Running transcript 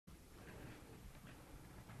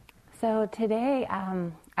So today,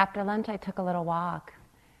 after lunch, I took a little walk,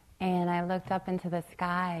 and I looked up into the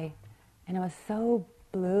sky, and it was so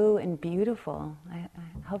blue and beautiful. I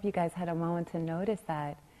hope you guys had a moment to notice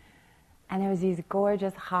that. And there was these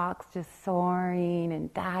gorgeous hawks just soaring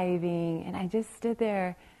and diving, and I just stood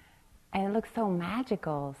there, and it looked so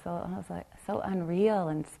magical. So I was like so unreal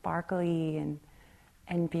and sparkly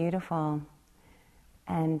and beautiful.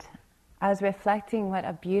 And I was reflecting what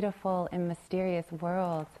a beautiful and mysterious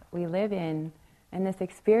world we live in, and this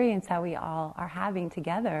experience that we all are having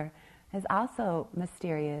together is also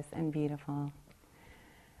mysterious and beautiful.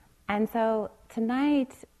 And so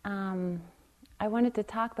tonight, I wanted to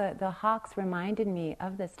talk, the hawks reminded me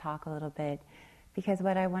of this talk a little bit, because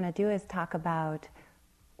what I want to do is talk about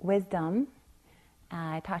wisdom.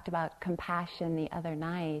 I talked about compassion the other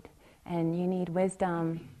night, and you need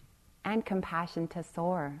wisdom and compassion to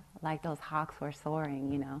soar, like those hawks were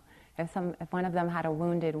soaring, you know. If one of them had a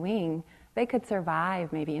wounded wing, they could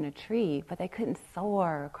survive maybe in a tree, but they couldn't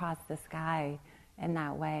soar across the sky in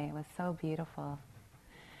that way. It was so beautiful.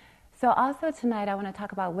 So also tonight I want to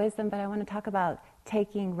talk about wisdom, but I want to talk about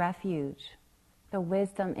taking refuge, the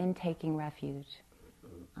wisdom in taking refuge.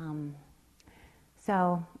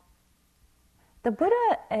 So the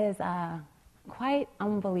Buddha is quite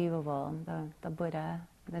unbelievable, the Buddha,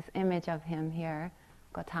 this image of him here,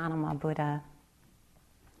 Gautama Buddha.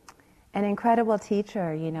 An incredible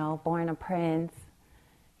teacher, you know, born a prince,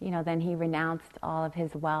 you know, then he renounced all of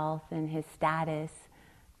his wealth and his status,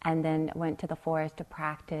 and then went to the forest to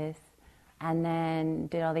practice, and then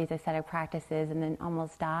did all these ascetic practices, and then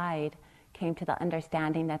almost died, came to the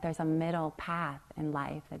understanding that there's a middle path in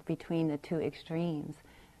life, that between the two extremes,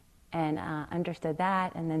 and understood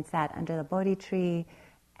that, and then sat under the Bodhi tree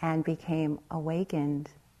and became awakened.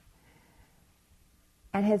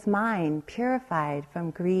 And his mind purified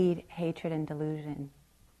from greed, hatred, and delusion.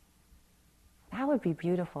 That would be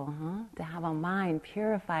beautiful, huh? To have a mind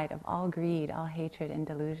purified of all greed, all hatred, and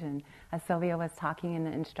delusion. As Sylvia was talking in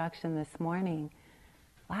the instruction this morning,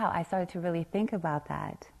 wow, I started to really think about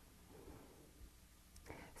that.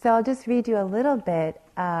 So I'll just read you a little bit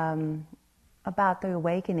about the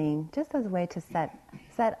awakening, just as a way to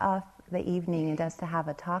set off the evening and just to have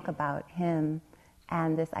a talk about him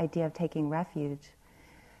and this idea of taking refuge.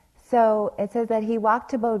 So it says that he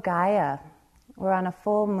walked to Bodh Gaya, where on a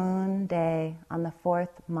full moon day on the 4th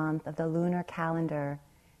month of the lunar calendar,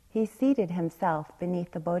 he seated himself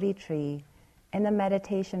beneath the Bodhi tree in the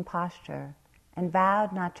meditation posture and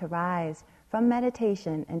vowed not to rise from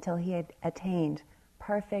meditation until he had attained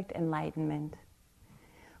perfect enlightenment.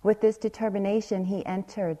 With this determination, he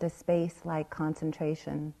entered the space-like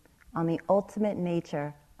concentration on the ultimate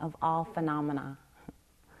nature of all phenomena.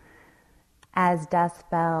 As dusk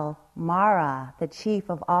fell, Mara, the chief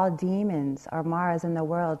of all demons or Maras in the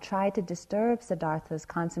world, tried to disturb Siddhartha's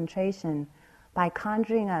concentration by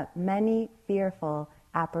conjuring up many fearful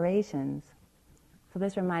apparitions. So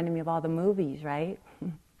this reminded me of all the movies, right?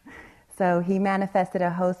 So he manifested a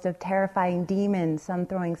host of terrifying demons, some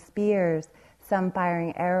throwing spears, some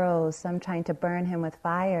firing arrows, some trying to burn him with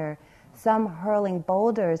fire, some hurling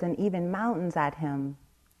boulders and even mountains at him.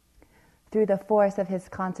 Through the force of his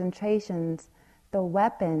concentrations, the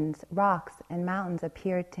weapons, rocks, and mountains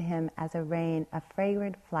appeared to him as a rain of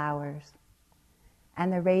fragrant flowers,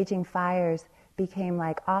 and the raging fires became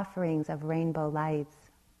like offerings of rainbow lights.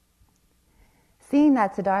 Seeing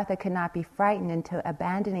that Siddhartha could not be frightened into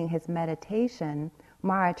abandoning his meditation,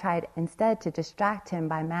 Mara tried instead to distract him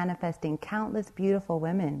by manifesting countless beautiful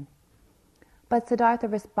women. But Siddhartha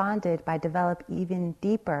responded by developing even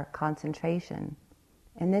deeper concentration.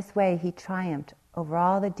 In this way, he triumphed over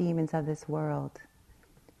all the demons of this world,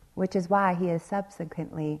 which is why he has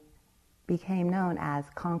subsequently became known as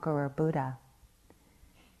Conqueror Buddha.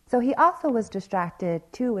 So he also was distracted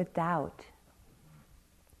too with doubt.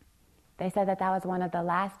 They said that was one of the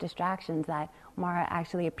last distractions, that Mara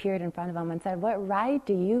actually appeared in front of him and said, "What right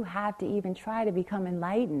do you have to even try to become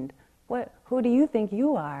enlightened? Who do you think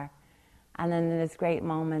you are?" And then in this great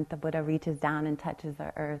moment, the Buddha reaches down and touches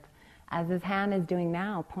the earth, as his hand is doing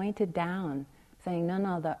now, pointed down, saying,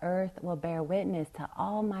 no, the earth will bear witness to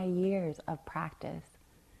all my years of practice,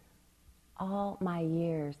 all my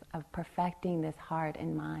years of perfecting this heart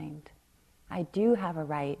and mind. I do have a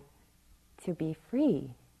right to be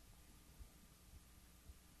free.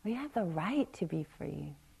 We have the right to be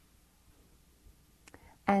free.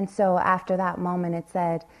 And so after that moment, it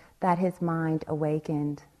said that his mind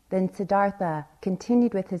awakened. Then Siddhartha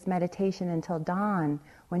continued with his meditation until dawn,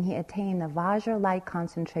 when he attained the Vajra-like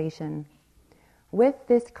concentration. With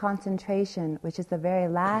this concentration, which is the very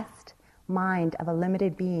last mind of a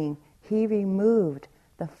limited being, he removed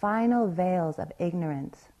the final veils of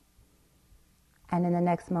ignorance, and in the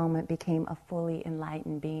next moment became a fully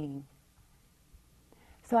enlightened being.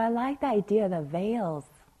 So I like the idea of the veils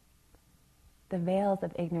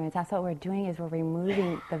of ignorance. That's what we're doing, is we're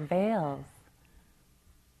removing the veils.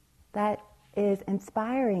 That is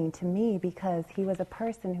inspiring to me, because he was a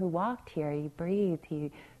person who walked here. He breathed,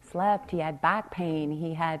 he slept, he had back pain,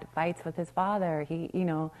 he had fights with his father.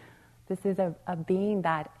 This is a being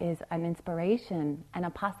that is an inspiration and a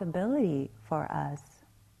possibility for us.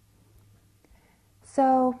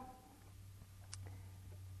 So,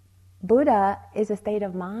 Buddha is a state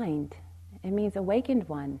of mind. It means awakened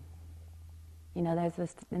one. There's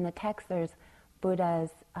this, in the text, there's Buddhas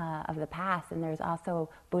of the past, and there's also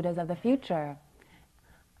Buddhas of the future.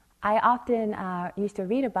 I often used to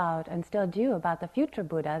read about, and still do, about the future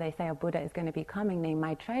Buddha. They say a Buddha is going to be coming named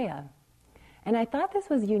Maitreya. And I thought this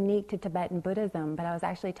was unique to Tibetan Buddhism, but I was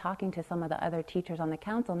actually talking to some of the other teachers on the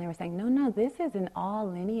council, and they were saying, no, this is in all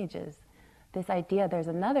lineages. This idea, there's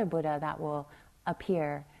another Buddha that will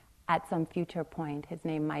appear at some future point. His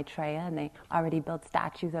name Maitreya, and they already built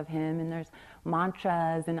statues of him, and there's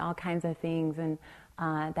mantras and all kinds of things, and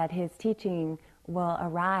that his teaching will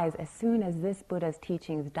arise as soon as this Buddha's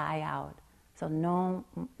teachings die out. So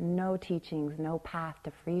no teachings, no path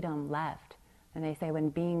to freedom left. And they say when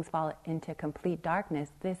beings fall into complete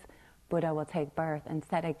darkness, this Buddha will take birth and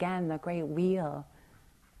set again the great wheel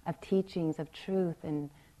of teachings of truth and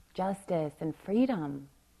justice and freedom.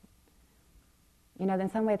 In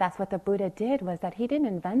some way that's what the Buddha did, was that he didn't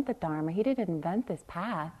invent the Dharma, he didn't invent this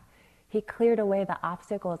path. He cleared away the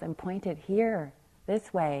obstacles and pointed here,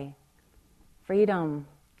 this way. Freedom,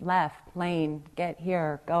 left, lane, get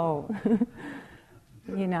here, go.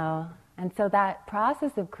 And so that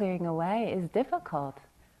process of clearing away is difficult,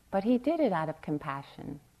 but he did it out of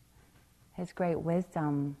compassion, his great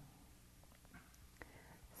wisdom.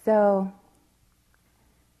 So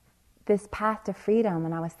this path to freedom,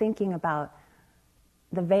 and I was thinking about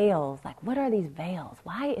the veils, like what are these veils?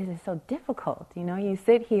 Why is it so difficult? You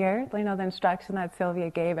sit here, the instruction that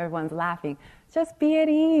Sylvia gave, everyone's laughing. Just be at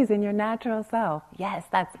ease in your natural self. Yes,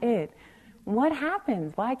 that's it. What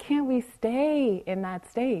happens? Why can't we stay in that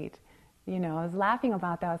state? I was laughing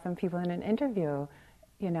about that with some people in an interview.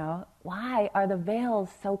 Why are the veils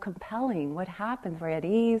so compelling? What happens? We're at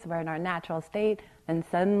ease, we're in our natural state, and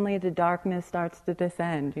suddenly the darkness starts to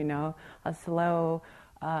descend, a slow,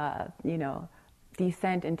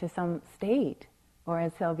 descent into some state. Or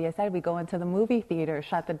as Sylvia said, we go into the movie theater,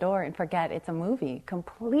 shut the door, and forget it's a movie.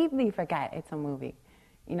 Completely forget it's a movie.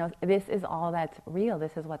 This is all that's real.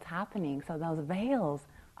 This is what's happening. So those veils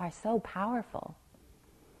are so powerful.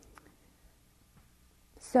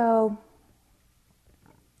 So,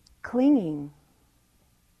 clinging,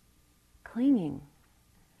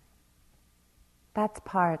 that's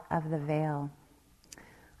part of the veil.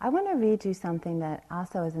 I want to read you something that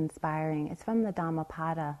also is inspiring. It's from the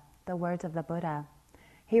Dhammapada, the words of the Buddha.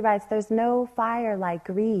 He writes, "There's no fire like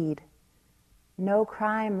greed, no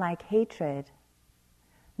crime like hatred,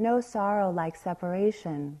 no sorrow like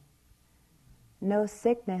separation, no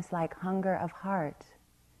sickness like hunger of heart,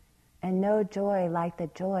 and no joy like the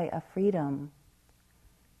joy of freedom.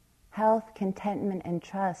 Health, contentment, and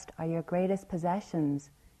trust are your greatest possessions,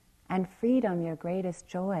 and freedom your greatest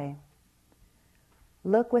joy.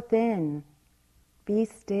 Look within, be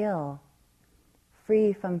still,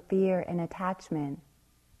 free from fear and attachment.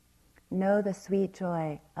 Know the sweet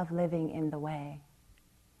joy of living in the way."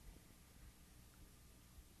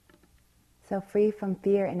 So free from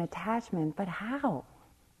fear and attachment, but how?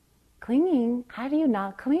 Clinging, how do you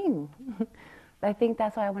not cling? I think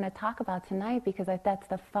that's what I want to talk about tonight, because that's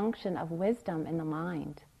the function of wisdom in the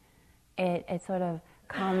mind. It sort of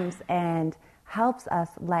comes and helps us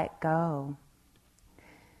let go.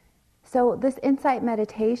 So this insight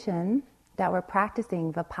meditation that we're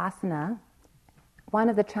practicing, Vipassana, one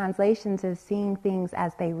of the translations is seeing things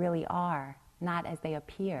as they really are, not as they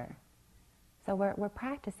appear. So we're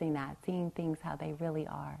practicing that, seeing things how they really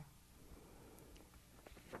are.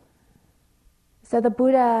 So the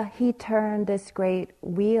Buddha, he turned this great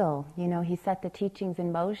wheel. He set the teachings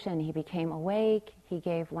in motion. He became awake. He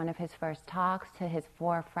gave one of his first talks to his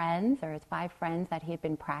 4 friends, or his 5 friends that he had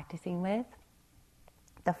been practicing with,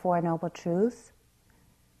 the 4 Noble Truths.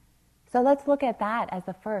 So let's look at that as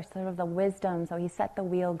the first, sort of the wisdom. So he set the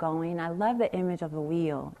wheel going. I love the image of the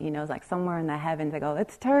wheel. It's like somewhere in the heavens, they go,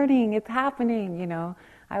 it's turning, it's happening,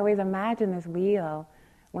 I always imagine this wheel.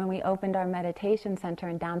 When we opened our meditation center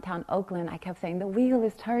in downtown Oakland, I kept saying, the wheel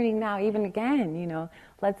is turning now, even again,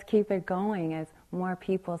 let's keep it going as more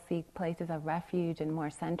people seek places of refuge and more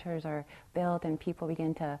centers are built and people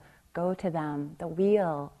begin to go to them, the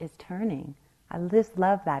wheel is turning. I just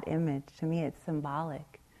love that image. To me, it's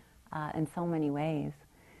symbolic in so many ways.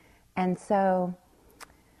 And so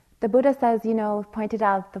the Buddha says, pointed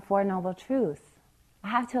out the Four Noble Truths. I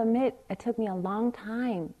have to admit, it took me a long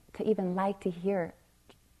time to even like to hear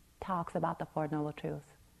talks about the Four Noble Truths.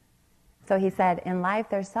 So he said, in life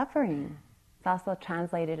there's suffering. It's also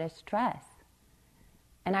translated as stress.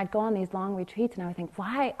 And I'd go on these long retreats and I would think,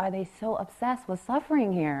 why are they so obsessed with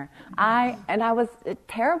suffering here? I was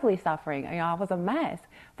terribly suffering. I was a mess.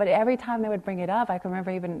 But every time they would bring it up, I can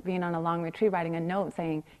remember even being on a long retreat, writing a note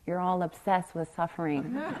saying, you're all obsessed with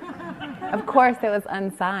suffering. Of course, it was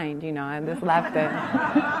unsigned, I just left it.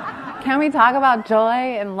 Can we talk about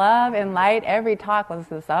joy and love and light? Every talk was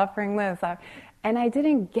the suffering list. And I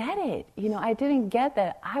didn't get it. I didn't get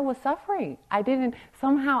that I was suffering.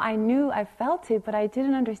 Somehow I knew I felt it, but I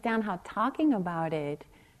didn't understand how talking about it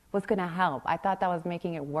was going to help. I thought that was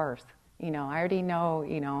making it worse. I already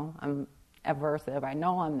know, I'm aversive. I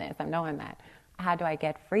know I'm this, I know I'm that. How do I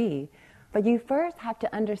get free? But you first have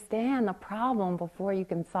to understand the problem before you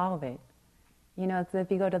can solve it. So if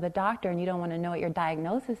you go to the doctor and you don't want to know what your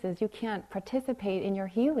diagnosis is, you can't participate in your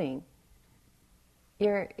healing.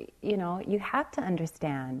 You have to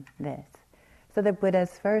understand this. So the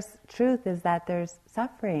Buddha's first truth is that there's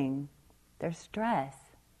suffering, there's stress.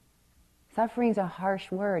 Suffering's a harsh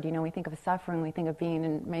word. We think of suffering, we think of being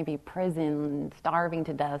in maybe prison, starving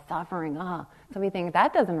to death, suffering. So we think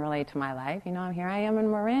that doesn't relate to my life. Here I am in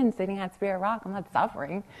Marin, sitting at Spirit Rock. I'm not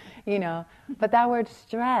suffering, But that word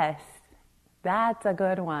stress, that's a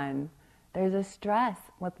good one. There's a stress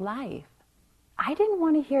with life. I didn't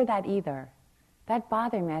want to hear that either. That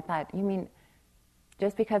bothered me. I thought, you mean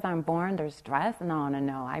just because I'm born there's stress?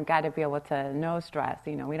 No. I've got to be able to know stress.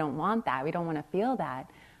 We don't want that. We don't want to feel that.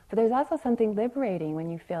 But there's also something liberating when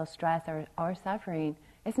you feel stress or suffering.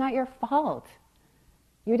 It's not your fault.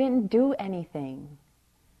 You didn't do anything.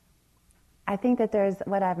 I think that there's,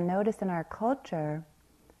 what I've noticed in our culture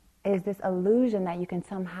is this illusion that you can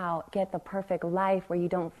somehow get the perfect life where you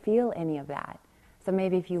don't feel any of that. So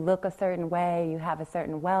maybe if you look a certain way, you have a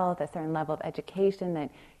certain wealth, a certain level of education,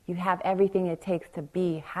 that you have everything it takes to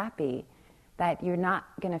be happy, that you're not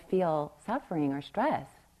going to feel suffering or stress.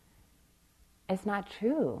 It's not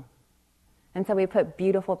true. And so we put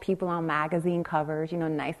beautiful people on magazine covers,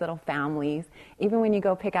 nice little families. Even when you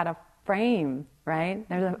go pick out a frame, right?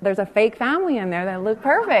 There's a fake family in there that look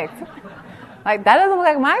perfect. Like, that doesn't look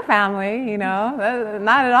like my family, not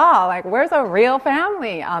at all. Like, where's a real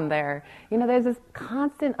family on there? There's this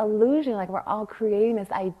constant illusion, like we're all creating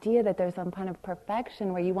this idea that there's some kind of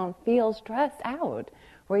perfection where you won't feel stressed out,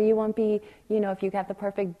 where you won't be, if you have the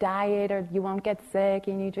perfect diet, or you won't get sick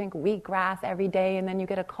and you drink wheatgrass every day and then you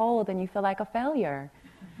get a cold and you feel like a failure.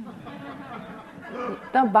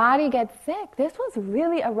 The body gets sick. This was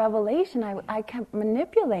really a revelation. I kept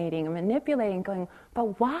manipulating, going,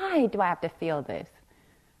 but why do I have to feel this?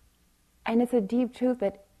 And it's a deep truth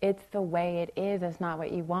that it's the way it is. It's not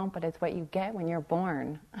what you want, but it's what you get when you're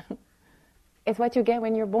born. It's what you get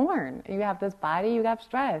when you're born. You have this body, you have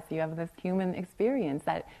stress. You have this human experience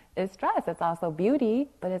that is stress. It's also beauty,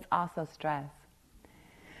 but it's also stress.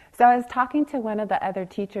 So I was talking to one of the other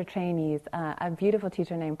teacher trainees, a beautiful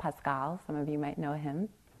teacher named Pascal. Some of you might know him.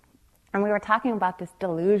 And we were talking about this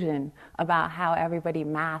delusion about how everybody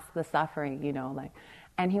masks the suffering,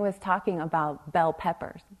 and he was talking about bell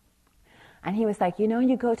peppers. And he was like,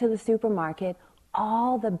 you go to the supermarket,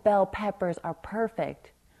 all the bell peppers are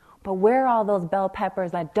perfect. But where are all those bell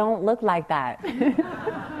peppers that don't look like that?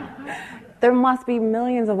 There must be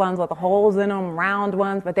millions of ones with holes in them, round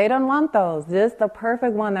ones, but they don't want those. Just the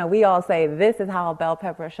perfect one that we all say, this is how a bell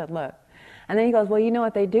pepper should look. And then he goes, well, you know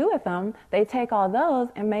what they do with them? They take all those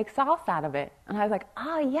and make sauce out of it. And I was like,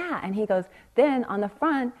 oh, yeah. And he goes, then on the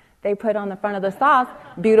front, they put on the front of the sauce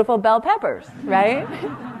beautiful bell peppers, right?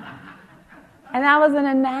 And that was an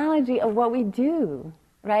analogy of what we do,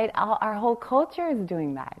 right? Our whole culture is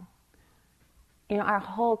doing that. Our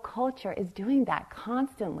whole culture is doing that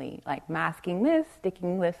constantly, like masking this,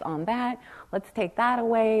 sticking this on that. Let's take that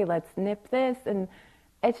away. Let's nip this. And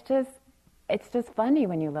it's just funny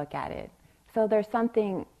when you look at it. So there's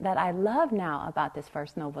something that I love now about this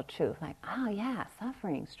First Noble Truth. Like, oh yeah,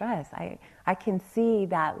 suffering, stress. I can see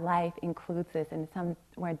that life includes this, and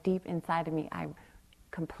somewhere deep inside of me, I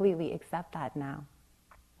completely accept that now.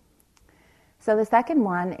 So the second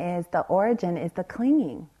one is the origin is the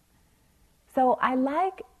clinging. So I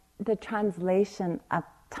like the translation of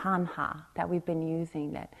tanha that we've been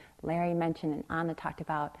using, that Larry mentioned and Anna talked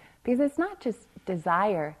about, because it's not just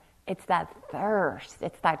desire, it's that thirst,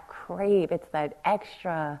 it's that crave, it's that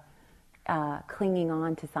extra clinging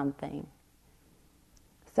on to something.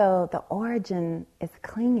 So the origin is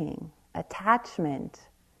clinging, attachment,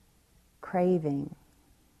 craving.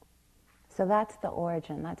 So that's the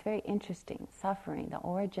origin. That's very interesting. Suffering. The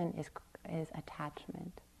origin is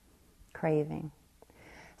attachment, craving.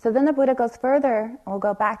 So then the Buddha goes further. We'll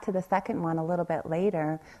go back to the second one a little bit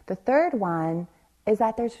later. The third one is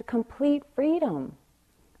that there's complete freedom.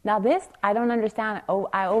 Now this, I don't understand. Oh,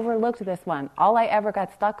 I overlooked this one. All I ever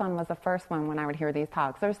got stuck on was the first one when I would hear these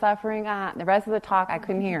talks. There's suffering. The rest of the talk I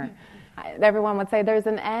couldn't hear. Everyone would say there's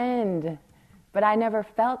an end. But I never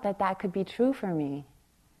felt that that could be true for me.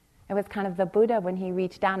 It was kind of the Buddha when he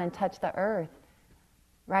reached down and touched the earth,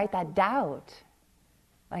 right? That doubt.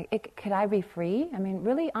 Like, could I be free? I mean,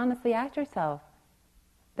 really honestly ask yourself.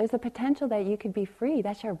 There's a potential that you could be free.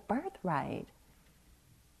 That's your birthright.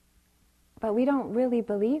 But we don't really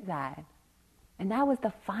believe that. And that was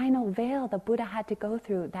the final veil the Buddha had to go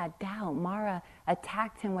through, that doubt. Mara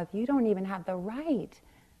attacked him with, you don't even have the right.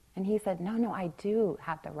 And he said, no, I do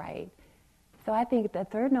have the right. So I think the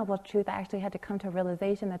third noble truth, I actually had to come to a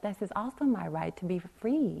realization that this is also my right to be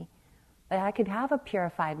free. That I could have a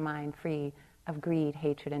purified mind free of greed,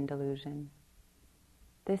 hatred, and delusion.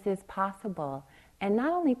 This is possible. And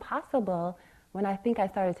not only possible, when I think I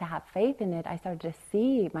started to have faith in it, I started to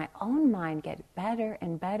see my own mind get better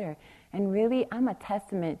and better. And really, I'm a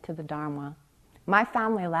testament to the Dharma. My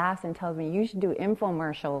family laughs and tells me, you should do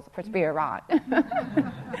infomercials for Spirit Rock.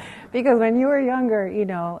 Because when you were younger,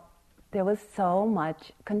 there was so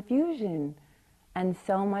much confusion and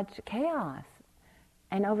so much chaos.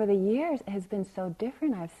 And over the years, it has been so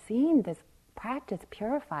different. I've seen this practice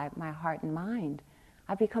purify my heart and mind.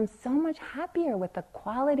 I've become so much happier with the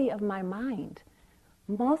quality of my mind.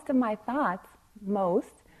 Most of my thoughts,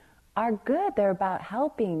 are good. They're about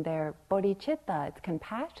helping. They're bodhicitta. It's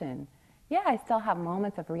compassion. Yeah, I still have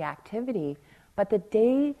moments of reactivity, but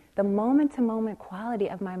the moment-to-moment quality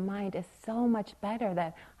of my mind is so much better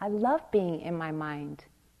that I love being in my mind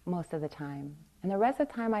most of the time. And the rest of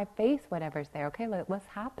the time I face whatever's there. Okay, what's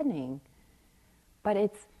happening? But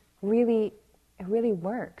it really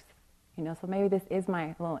works. So maybe this is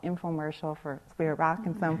my little infomercial for Spirit Rock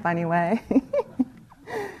in some funny way.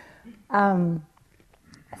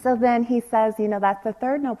 So then he says, that's the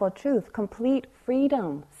third noble truth. Complete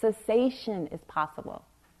freedom, cessation is possible.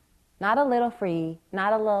 Not a little free,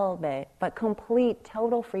 not a little bit, but complete,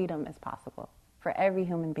 total freedom is possible for every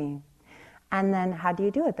human being. And then how do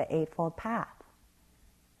you do it? The Eightfold Path.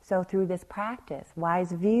 So through this practice,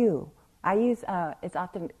 wise view. I use, it's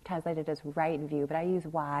often translated as right view, but I use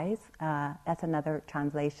wise, that's another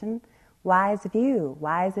translation. Wise view,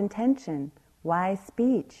 wise intention, wise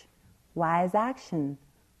speech, wise action,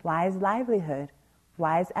 wise livelihood,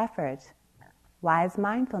 wise effort, wise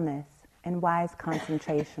mindfulness, and wise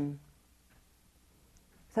concentration.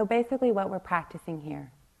 So basically what we're practicing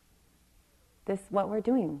here, what we're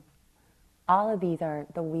doing, all of these are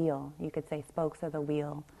the wheel, you could say spokes of the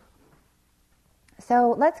wheel.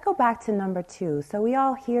 So let's go back to number 2. So we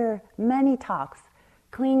all hear many talks.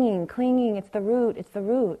 Clinging, it's the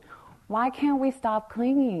root. Why can't we stop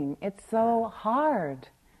clinging? It's so hard.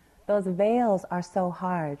 Those veils are so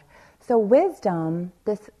hard. So wisdom,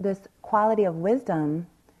 this quality of wisdom,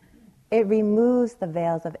 it removes the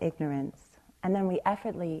veils of ignorance. And then we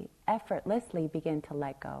effortlessly begin to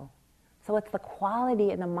let go. So it's the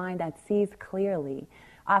quality in the mind that sees clearly.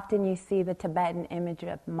 Often you see the Tibetan image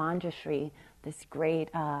of Manjushri, this great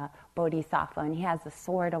bodhisattva, and he has the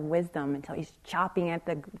sword of wisdom until he's chopping at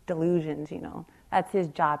the delusions, That's his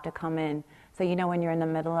job, to come in. So when you're in the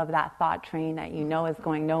middle of that thought train that is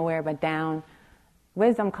going nowhere but down,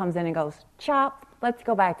 wisdom comes in and goes, chop, let's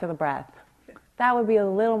go back to the breath. That would be a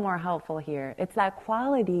little more helpful here. It's that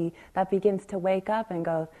quality that begins to wake up and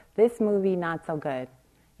go, this movie not so good.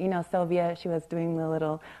 Sylvia, she was doing the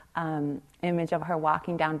little image of her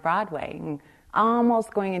walking down Broadway and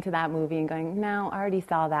almost going into that movie and going, no, I already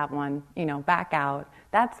saw that one, back out.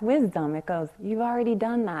 That's wisdom. It goes, you've already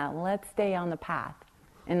done that. Let's stay on the path.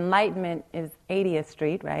 Enlightenment is 80th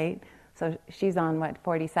Street, right? So she's on,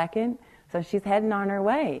 42nd? So she's heading on her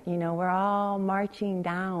way. We're all marching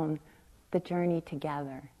down the journey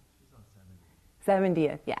together. She's on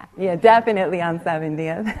 70th, yeah. Yeah, definitely on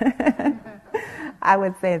 70th. I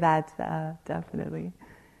would say that, definitely.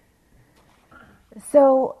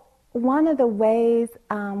 So one of the ways,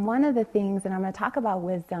 one of the things, and I'm going to talk about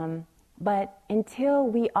wisdom, but until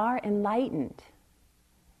we are enlightened,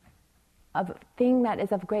 a thing that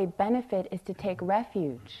is of great benefit is to take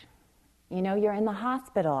refuge. You're in the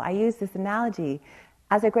hospital. I use this analogy.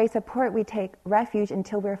 As a great support, we take refuge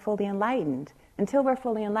until we're fully enlightened. Until we're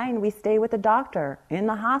fully enlightened, we stay with the doctor, in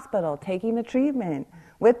the hospital, taking the treatment,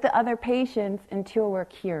 with the other patients until we're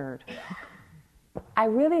cured. I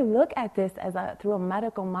really look at this as through a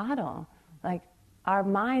medical model. Like, our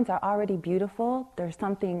minds are already beautiful. There's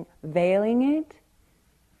something veiling it.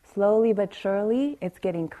 Slowly but surely, it's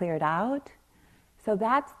getting cleared out. So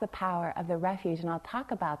that's the power of the refuge, and I'll talk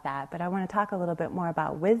about that. But I want to talk a little bit more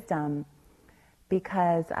about wisdom,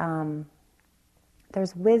 because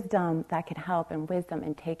there's wisdom that can help, and wisdom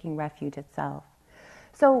in taking refuge itself.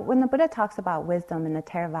 So when the Buddha talks about wisdom in the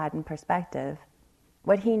Theravadan perspective,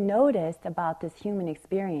 what he noticed about this human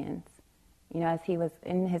experience, as he was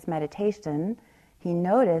in his meditation, he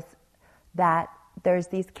noticed that there's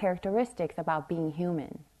these characteristics about being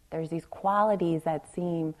human. There's these qualities that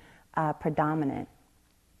seem predominant.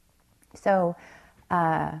 So,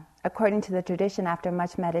 according to the tradition, after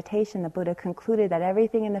much meditation, the Buddha concluded that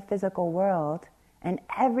everything in the physical world and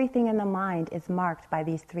everything in the mind is marked by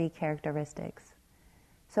these three characteristics.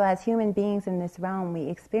 So as human beings in this realm, we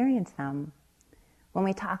experience them. When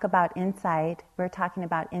we talk about insight, we're talking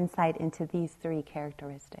about insight into these three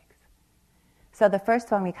characteristics. So the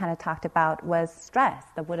first one we kind of talked about was stress.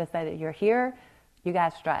 The Buddha said, you're here, you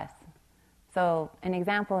got stress. So an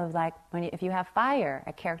example is like, if you have fire,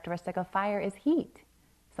 a characteristic of fire is heat.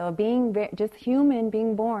 So being just human,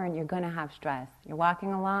 being born, you're going to have stress. You're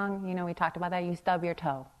walking along, we talked about that, you stub your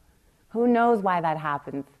toe. Who knows why that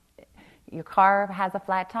happens? Your car has a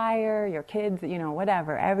flat tire, your kids,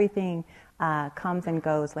 whatever. Everything comes and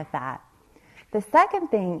goes with that. The second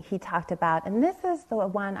thing he talked about, and this is the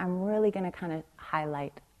one I'm really going to kind of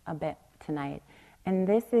highlight a bit tonight, and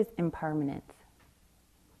this is impermanence.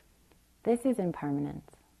 This is impermanence.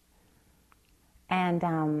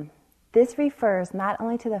 And this refers not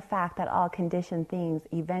only to the fact that all conditioned things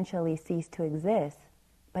eventually cease to exist,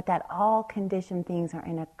 but that all conditioned things are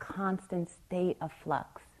in a constant state of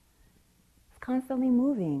flux. It's constantly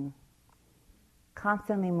moving.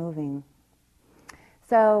 Constantly moving.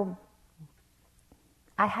 So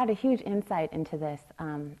I had a huge insight into this.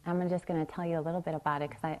 I'm just going to tell you a little bit about it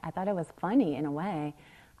because I thought it was funny in a way.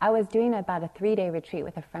 I was doing about a 3-day retreat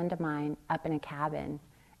with a friend of mine up in a cabin.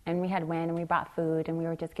 And we had went and we brought food and we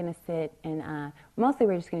were just going to sit and mostly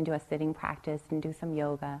we were just going to do a sitting practice and do some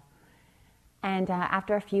yoga. And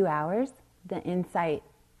after a few hours, the insight,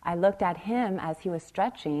 I looked at him as he was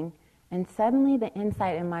stretching, and suddenly the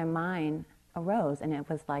insight in my mind arose, and it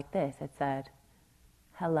was like this. It said,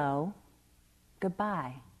 hello,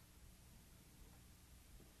 goodbye.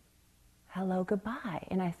 Hello, goodbye.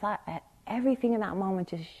 And I thought that everything in that moment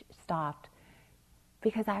just stopped,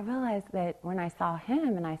 because I realized that when I saw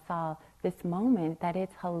him and I saw this moment, that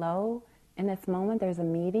it's hello. In this moment there's a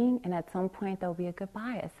meeting, and at some point there'll be a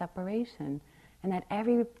goodbye, a separation. And that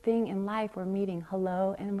everything in life we're meeting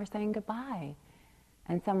hello and we're saying goodbye.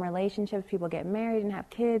 And some relationships, people get married and have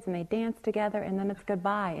kids and they dance together, and then it's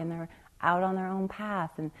goodbye and they're out on their own path.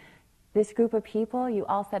 And this group of people, you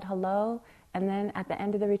all said hello, and then at the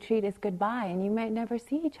end of the retreat is goodbye, and you might never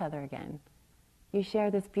see each other again. You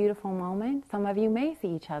share this beautiful moment. Some of you may see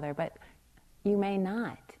each other, but you may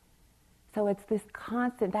not. So it's this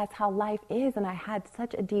constant, that's how life is. And I had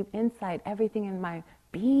such a deep insight. Everything in my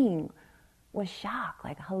being was shocked,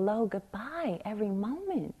 like hello, goodbye, every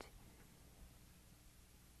moment.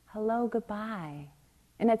 Hello, goodbye.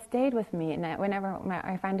 And it stayed with me. And whenever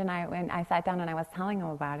my friend and I, when I sat down and I was telling him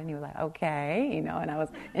about it, and he was like, okay, and I was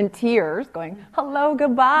in tears going, hello,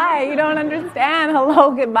 goodbye. You don't understand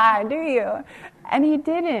hello, goodbye, do you? And he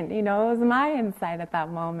didn't, it was my insight at that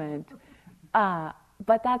moment.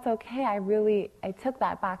 But that's okay. I took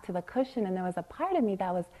that back to the cushion, and there was a part of me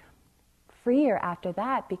that was freer after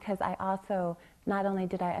that, because I also, not only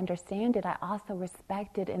did I understand it, I also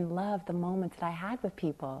respected and loved the moments that I had with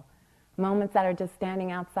people. Moments that are just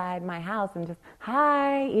standing outside my house and just,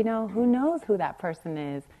 hi, who knows who that person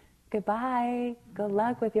is. Goodbye, good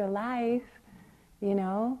luck with your life,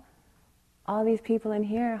 All these people in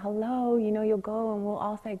here, hello, you'll go and we'll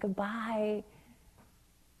all say goodbye.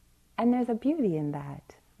 And there's a beauty in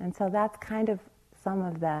that. And so that's kind of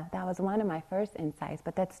that was one of my first insights,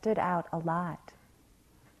 but that stood out a lot.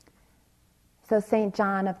 So St.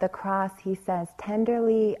 John of the Cross, he says,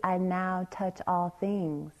 tenderly I now touch all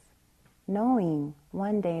things, knowing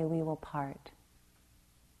one day we will part.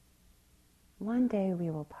 One day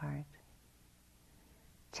we will part.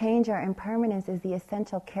 Change or impermanence is the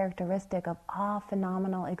essential characteristic of all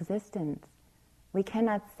phenomenal existence. We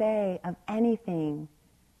cannot say of anything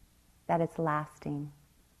that it's lasting.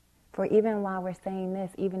 For even while we're saying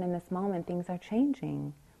this, even in this moment, things are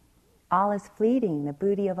changing. All is fleeting, the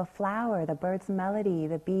beauty of a flower, the bird's melody,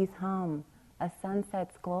 the bee's hum, a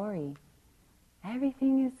sunset's glory.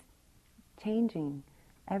 Everything is changing.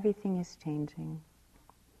 Everything is changing.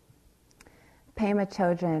 Pema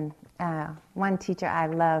Chodron, one teacher I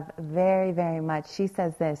love very, very much, she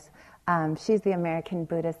says this. She's the American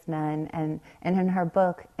Buddhist nun, and in her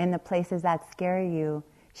book, In the Places That Scare You,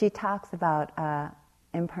 she talks about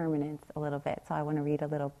impermanence a little bit, so I want to read a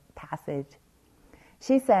little passage.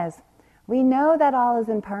 She says, "We know that all is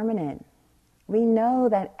impermanent. We know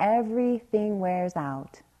that everything wears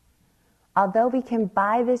out. Although we can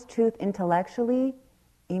buy this truth intellectually,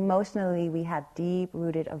 emotionally we have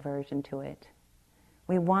deep-rooted aversion to it.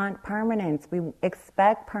 We want permanence. We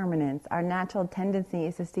expect permanence. Our natural tendency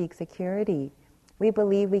is to seek security. We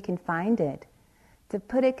believe we can find it. To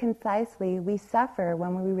put it concisely, we suffer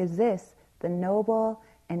when we resist the noble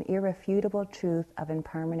and irrefutable truth of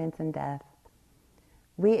impermanence and death.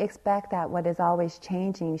 We expect that what is always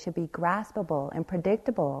changing should be graspable and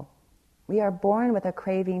predictable. We are born with a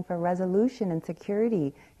craving for resolution and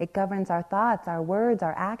security. It governs our thoughts, our words,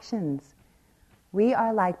 our actions. We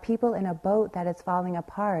are like people in a boat that is falling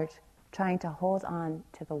apart, trying to hold on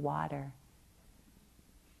to the water."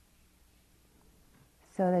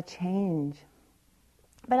 So the change.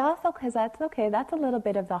 But also, because that's okay, that's a little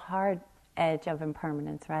bit of the hard edge of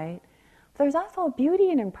impermanence, right? There's also a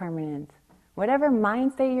beauty in impermanence. Whatever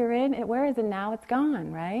mind state you're in, where is it now? It's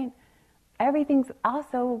gone, right? Everything's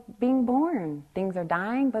also being born. Things are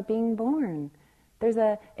dying, but being born. There's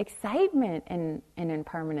a excitement in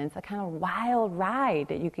impermanence, a kind of wild ride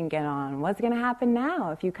that you can get on. What's going to happen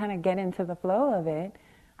now if you kind of get into the flow of it?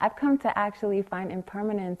 I've come to actually find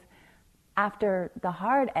impermanence after the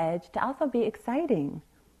hard edge to also be exciting.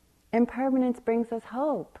 Impermanence brings us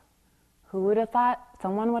hope. Who would have thought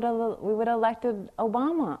we would have elected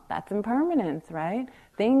Obama? That's impermanence, right?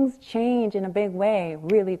 Things change in a big way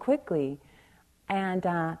really quickly. And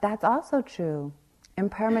that's also true.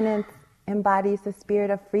 Impermanence embodies the spirit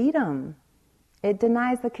of freedom. It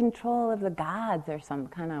denies the control of the gods or some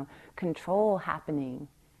kind of control happening.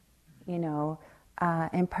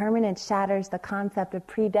 Impermanence shatters the concept of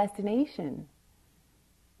predestination.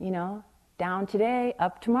 Down today,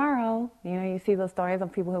 up tomorrow. You see those stories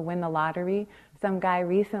of people who win the lottery. Some guy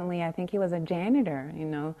recently, I think he was a janitor,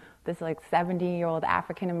 this 70-year-old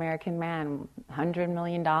African-American man, $100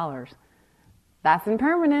 million. That's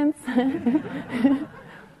impermanence.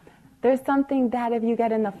 There's something that if you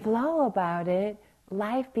get in the flow about it,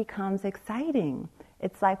 life becomes exciting.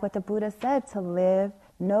 It's like what the Buddha said, to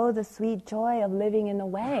know the sweet joy of living in the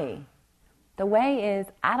way. The way is,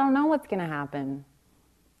 I don't know what's going to happen.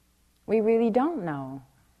 We really don't know.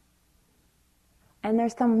 And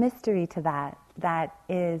there's some mystery to that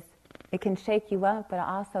is, it can shake you up, but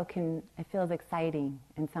it feels exciting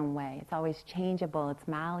in some way. It's always changeable, it's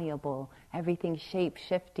malleable, everything's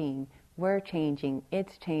shape-shifting. We're changing,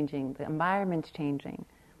 it's changing, the environment's changing.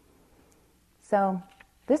 So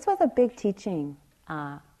this was a big teaching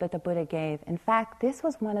that the Buddha gave. In fact, this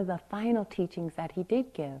was one of the final teachings that he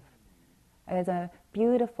did give. There's a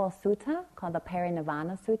beautiful sutta called the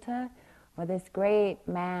Parinirvana Sutta, where this great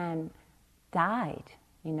man died.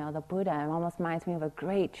 The Buddha, it almost reminds me of a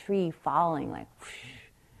great tree falling, like whoosh,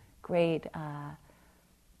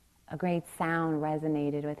 a great sound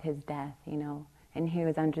resonated with his death, and he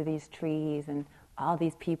was under these trees, and all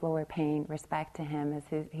these people were paying respect to him as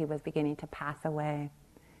he was beginning to pass away.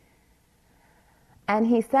 And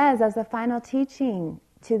he says, as the final teaching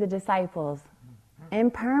to the disciples,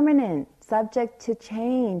 impermanent, subject to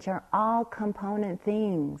change, are all component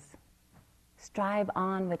things. Strive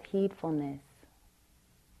on with heedfulness.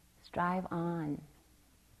 Strive on.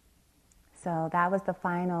 So that was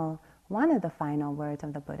one of the final words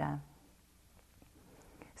of the Buddha.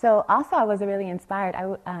 So also I was really inspired.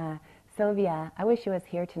 Sylvia, I wish she was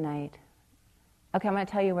here tonight. Okay, I'm going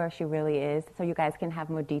to tell you where she really is so you guys can have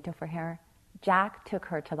more detail for her. Jack took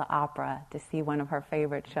her to the opera to see one of her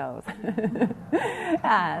favorite shows.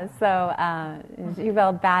 So she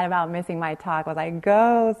felt bad about missing my talk. I was like,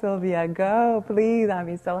 go, Sylvia, go, please. I'd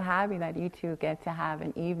be so happy that you two get to have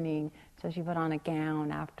an evening. So she put on a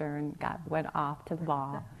gown after and went off to the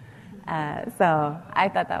ball. So I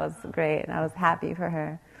thought that was great, and I was happy for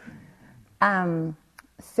her.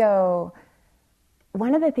 So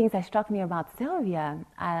one of the things that struck me about Sylvia,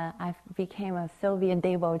 I became a Sylvia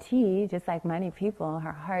devotee, just like many people.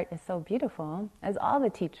 Her heart is so beautiful, as all the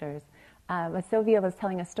teachers. But Sylvia was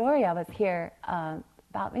telling a story. I was here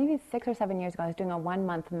about maybe 6 or 7 years ago. I was doing a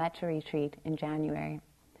 1-month Mecha retreat in January.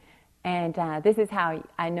 And this is how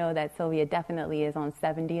I know that Sylvia definitely is on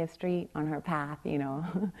 70th Street on her path,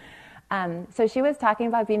 So she was talking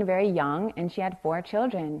about being very young, and she had 4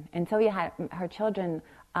 children. And Sylvia had her children,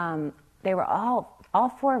 they were all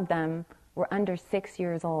 4 of them were under 6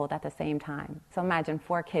 years old at the same time. So imagine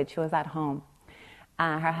 4 kids. She was at home.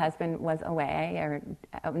 Her husband was away or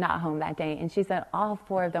not home that day. And she said all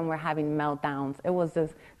 4 of them were having meltdowns. It was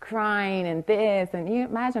just crying and this. And you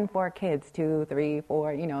imagine 4 kids, 2, 3,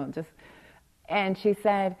 4, just. And she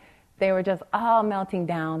said they were just all melting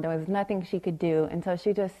down. There was nothing she could do. And so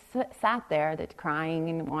she just sat there crying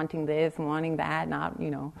and wanting this, wanting that,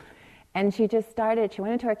 And she just started, she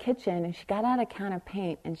went into her kitchen and she got out a can of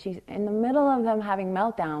paint. And she, in the middle of them having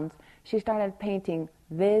meltdowns, she started painting,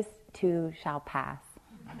 "This too shall pass."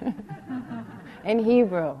 In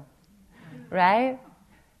Hebrew, right?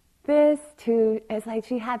 This too, it's like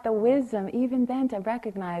she had the wisdom even then to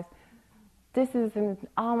recognize this isn't,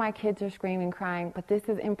 all my kids are screaming, crying, but this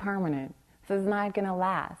is impermanent. This is not going to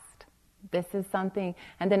last. This is something,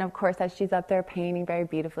 and then of course as she's up there painting very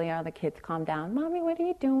beautifully, all the kids calm down. "Mommy, what are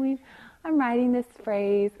you doing?" "I'm writing this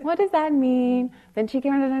phrase." "What does that mean?" Then she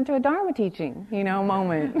turned it into a Dharma teaching,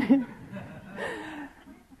 moment.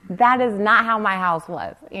 That is not how my house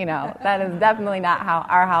was, That is definitely not how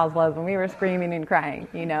our house was when we were screaming and crying,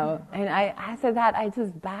 And after that, I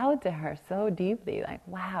just bowed to her so deeply, like,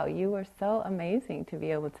 wow, you were so amazing to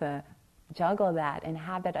be able to juggle that and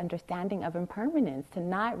have that understanding of impermanence, to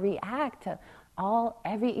not react to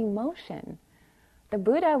every emotion. The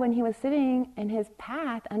Buddha, when he was sitting in his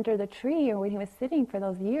path under the tree, or when he was sitting for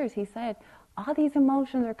those years, he said, all these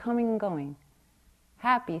emotions are coming and going.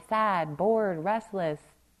 Happy, sad, bored, restless,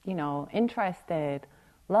 interested,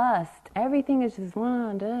 lust, everything is just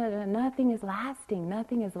nothing is lasting,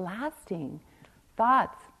 nothing is lasting.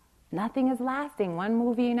 Thoughts, nothing is lasting, one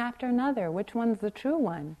movie after another, which one's the true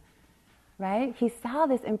one, right? He saw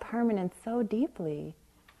this impermanence so deeply.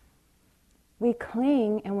 We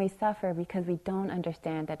cling and we suffer because we don't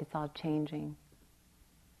understand that it's all changing.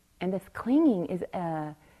 And this clinging is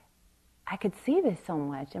I could see this so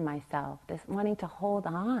much in myself, this wanting to hold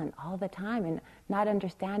on all the time and not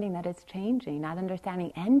understanding that it's changing, not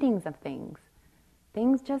understanding endings of things.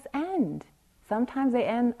 Things just end. Sometimes they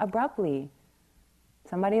end abruptly.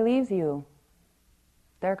 Somebody leaves you,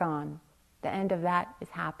 they're gone. The end of that has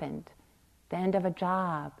happened. The end of a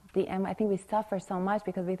job. I think we suffer so much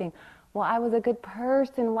because we think, well, I was a good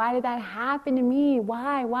person. Why did that happen to me?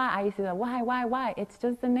 Why? I used to say, why? It's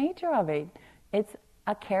just the nature of it. It's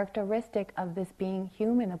a characteristic of this being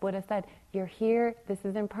human. The Buddha said, you're here, this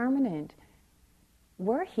is impermanent.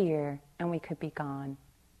 We're here and we could be gone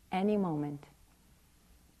any moment.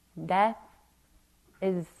 Death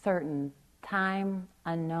is certain, time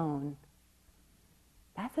unknown.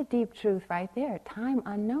 That's a deep truth right there, time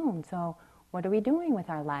unknown. So what are we doing with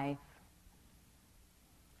our life?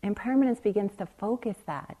 Impermanence begins to focus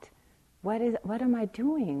that. What am I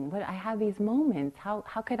doing? I have these moments, how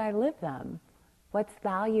could I live them? What's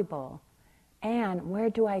valuable? And where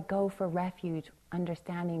do I go for refuge,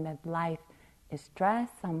 understanding that life is stress,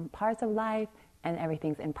 some parts of life, and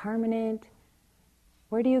everything's impermanent?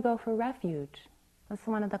 Where do you go for refuge? That's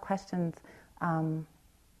one of the questions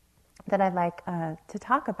that I'd like to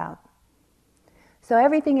talk about. So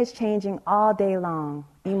everything is changing all day long.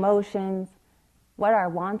 Emotions, what our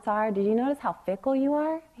wants are. Did you notice how fickle you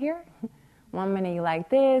are here? One minute you like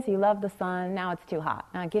this, you love the sun, now it's too hot.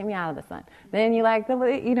 Now get me out of the sun. Then you like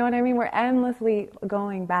you know what I mean? We're endlessly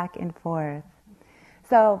going back and forth.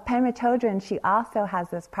 So Pema Chodron, she also has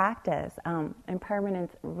this practice,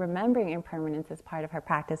 impermanence, remembering impermanence is part of her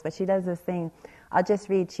practice, but she does this thing, I'll just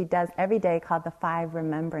read, she does every day called the 5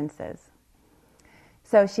 remembrances.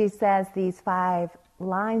 So she says these 5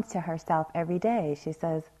 lines to herself every day. She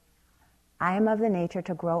says, I am of the nature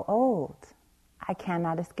to grow old. I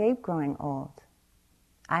cannot escape growing old.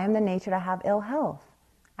 I am the nature to have ill health.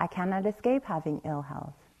 I cannot escape having ill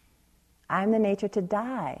health. I am the nature to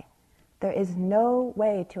die. There is no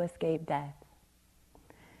way to escape death.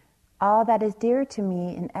 All that is dear to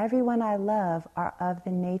me and everyone I love are of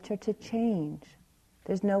the nature to change.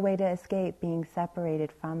 There's no way to escape being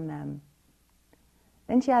separated from them.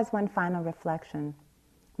 Then she has one final reflection.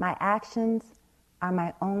 My actions are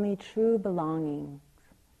my only true belongings.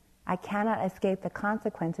 I cannot escape the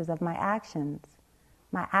consequences of my actions.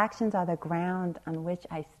 My actions are the ground on which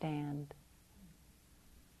I stand.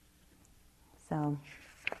 So,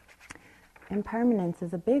 impermanence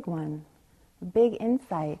is a big one, a big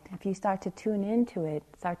insight. If you start to tune into it,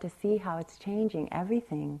 start to see how it's changing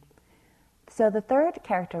everything. So the third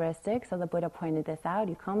characteristic, so the Buddha pointed this out,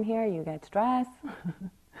 you come here, you get stress.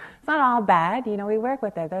 It's not all bad, we work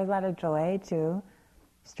with it. There's a lot of joy too.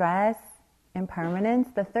 Stress, impermanence.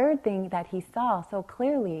 The third thing that he saw so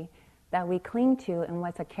clearly that we cling to and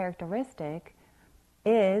what's a characteristic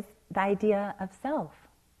is the idea of self.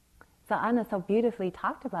 So Anna so beautifully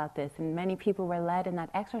talked about this, and many people were led in that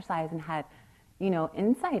exercise and had,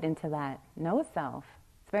 insight into that no self.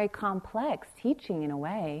 It's very complex teaching in a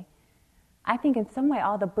way. I think in some way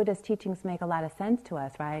all the Buddha's teachings make a lot of sense to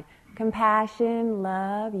us, right? Compassion,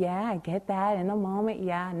 love, yeah, I get that. In the moment,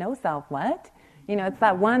 yeah, no self, what? It's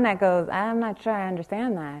that one that goes, I'm not sure I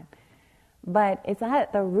understand that. But it's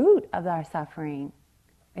at the root of our suffering.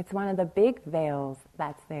 It's one of the big veils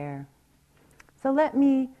that's there. So let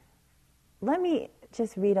me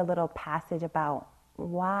just read a little passage about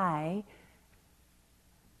why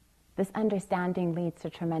this understanding leads to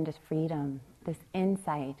tremendous freedom, this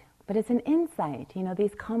insight. But it's an insight,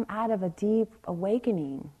 these come out of a deep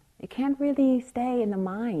awakening. It can't really stay in the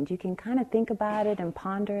mind. You can kind of think about it and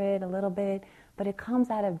ponder it a little bit, but it comes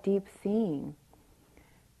out of deep seeing.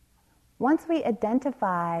 Once we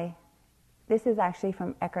identify, this is actually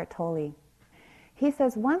from Eckhart Tolle. He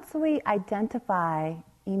says, once we identify,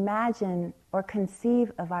 imagine, or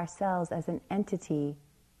conceive of ourselves as an entity,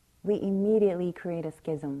 we immediately create a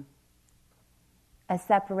schism, a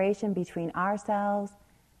separation between ourselves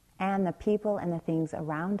and the people and the things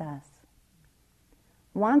around us.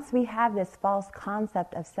 Once we have this false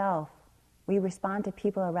concept of self, we respond to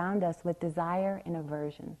people around us with desire and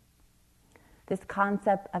aversion. This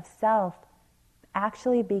concept of self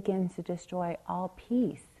actually begins to destroy all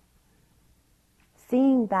peace.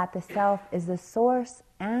 Seeing that the self is the source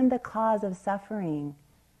and the cause of suffering,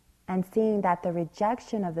 and seeing that the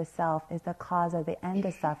rejection of the self is the cause of the end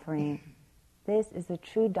of suffering, this is the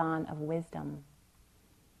true dawn of wisdom.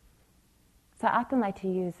 So I often like to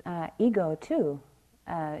use ego too,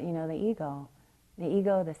 the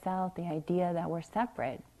ego, the self, the idea that we're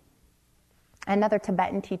separate. Another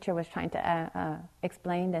Tibetan teacher was trying to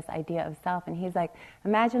explain this idea of self, and he's like,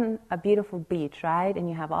 imagine a beautiful beach, right? And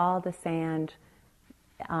you have all the sand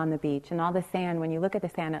on the beach, and all the sand, when you look at the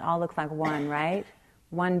sand, it all looks like one, right?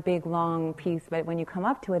 One big long piece, but when you come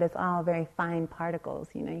up to it, it's all very fine particles.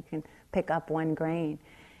 You can pick up one grain.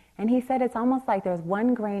 And he said it's almost like there's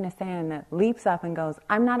one grain of sand that leaps up and goes,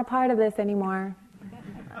 I'm not a part of this anymore.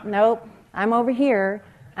 Nope, I'm over here.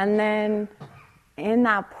 And then in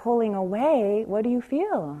that pulling away, what do you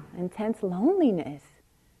feel? Intense loneliness,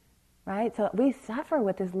 right? So we suffer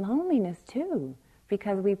with this loneliness too,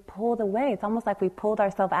 because we pulled away. It's almost like we pulled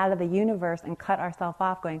ourselves out of the universe and cut ourselves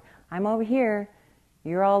off, going, I'm over here,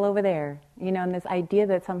 you're all over there. And this idea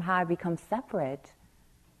that somehow I become separate,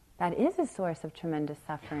 that is a source of tremendous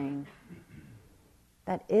suffering.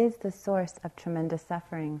 That is the source of tremendous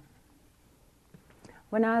suffering.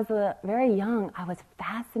 When I was very young, I was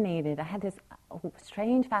fascinated. I had this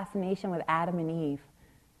strange fascination with Adam and Eve.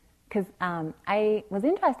 Because I was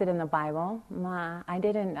interested in the Bible. I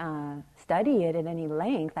didn't study it at any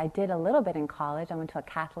length. I did a little bit in college. I went to a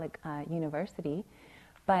Catholic university.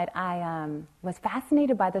 But I was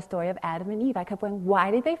fascinated by the story of Adam and Eve. I kept going,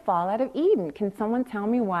 why did they fall out of Eden? Can someone tell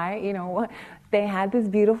me why, they had this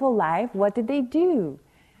beautiful life? What did they do?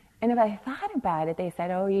 And if I thought about it, they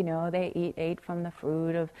said, they ate from the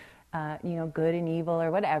fruit of, good and evil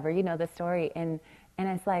or whatever, the story. And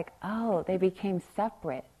it's like, they became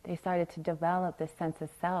separate. They started to develop this sense of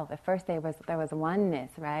self. At first there was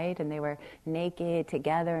oneness, right? And they were naked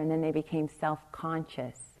together, and then they became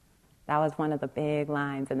self-conscious. That was one of the big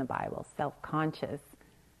lines in the Bible, self-conscious.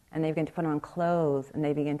 And they began to put on clothes, and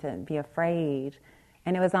they began to be afraid.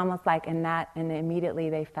 And it was almost like and immediately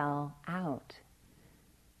they fell out.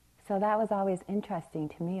 So that was always interesting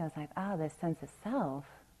to me. I was like, this sense of self.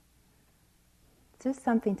 It's just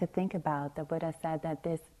something to think about. The Buddha said that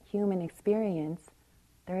this human experience,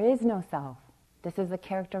 there is no self. This is a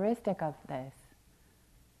characteristic of this.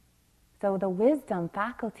 So the wisdom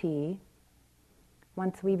faculty,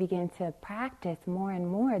 once we begin to practice more and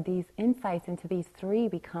more, these insights into these three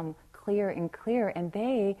become clear and clear, and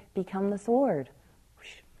they become the sword.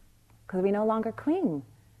 Because we no longer cling.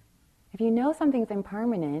 If you know something's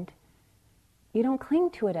impermanent, you don't cling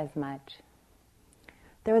to it as much.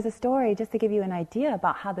 There was a story, just to give you an idea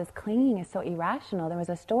about how this clinging is so irrational. There was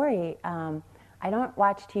a story, I don't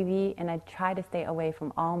watch TV, and I try to stay away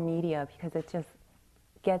from all media because it just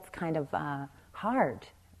gets kind of hard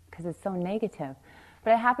because it's so negative.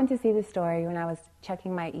 But I happened to see this story when I was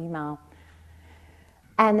checking my email,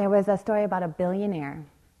 and there was a story about a billionaire.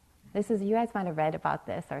 You guys might have read about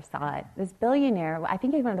this or saw it. This billionaire, I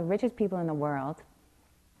think he's one of the richest people in the world,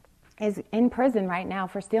 is in prison right now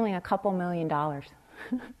for stealing a couple $1 million.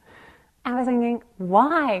 I was thinking,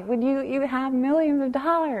 why would you have millions of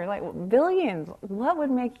dollars, like billions? What would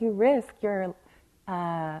make you risk your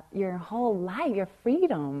whole life, your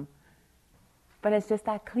freedom? But it's just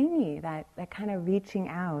that clingy, that kind of reaching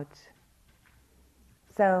out.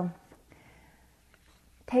 So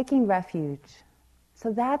taking refuge.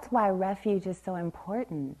 So that's why refuge is so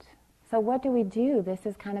important. So what do? This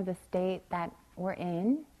is kind of the state that we're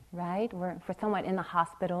in, right? We're somewhat in the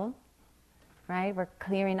hospital, right? We're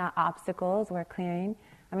clearing out obstacles, we're clearing.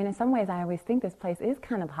 I mean, in some ways, I always think this place is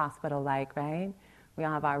kind of hospital-like, right? We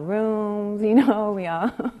all have our rooms, we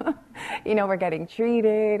all, we're getting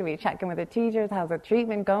treated, we check in with the teachers, how's the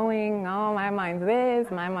treatment going? Oh, my mind's this,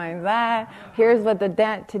 my mind's that. Here's what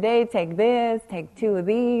today, take this, take 2 of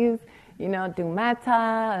these, do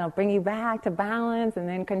metta, it'll bring you back to balance, and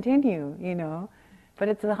then continue, But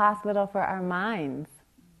it's a hospital for our minds,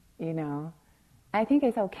 I think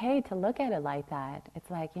it's okay to look at it like that. It's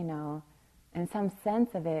like, in some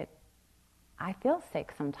sense of it, I feel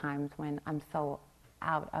sick sometimes when I'm so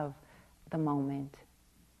out of the moment.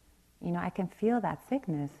 I can feel that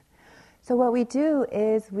sickness. So what we do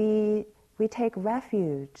is we take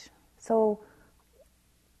refuge. So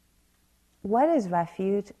what is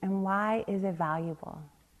refuge and why is it valuable?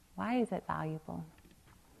 Why is it valuable?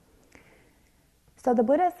 So the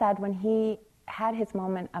Buddha said when he had his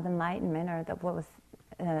moment of enlightenment, or what was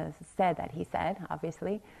said that he said,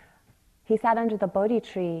 obviously, he sat under the Bodhi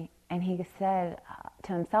tree and he said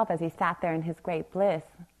to himself as he sat there in his great bliss,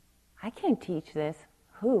 I can't teach this.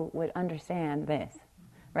 Who would understand this,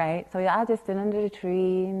 right? So I'll just sit under the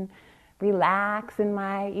tree and relax in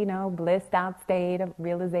my, blissed out state of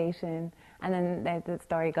realization. And then the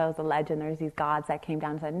story goes, the legend, there's these gods that came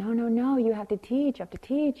down and said, no, you have to teach.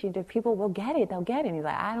 People will get it, they'll get it. And he's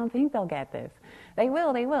like, I don't think they'll get this. They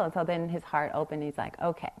will. So then his heart opened, he's like,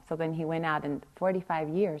 okay. So then he went out and 45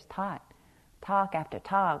 years taught. Talk after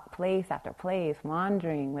talk, place after place,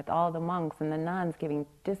 wandering with all the monks and the nuns, giving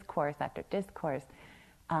discourse after discourse,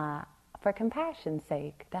 for compassion's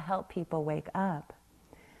sake, to help people wake up.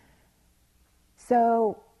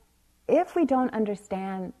 So if we don't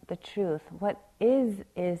understand the truth, what is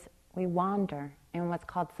we wander in what's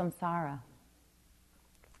called samsara.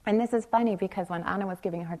 And this is funny because when Anna was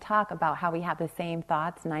giving her talk about how we have the same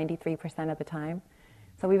thoughts 93% of the time,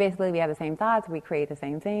 so we have the same thoughts, we create the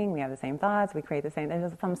same thing, we have the same thoughts, we create the same,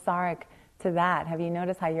 there's a samsaric to that. Have you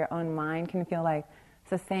noticed how your own mind can feel like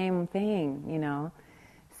it's the same thing,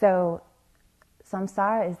 So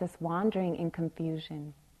samsara is this wandering in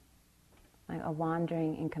confusion, like a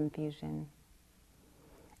wandering in confusion.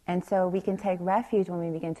 And so we can take refuge when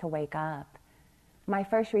we begin to wake up. My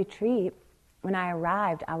first retreat, when I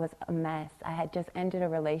arrived, I was a mess. I had just ended a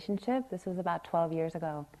relationship. This was about 12 years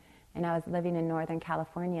ago. And I was living in Northern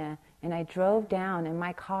California, and I drove down in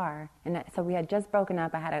my car, and so we had just broken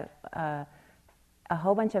up. I had a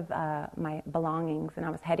whole bunch of my belongings, and I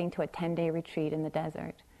was heading to a 10-day retreat in the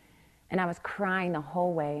desert. And I was crying the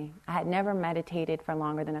whole way. I had never meditated for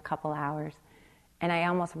longer than a couple hours, and I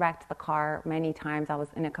almost wrecked the car many times. I was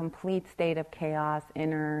in a complete state of chaos,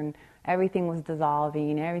 and everything was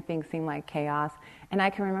dissolving, everything seemed like chaos. And I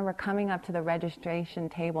can remember coming up to the registration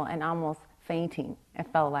table and almost fainting. It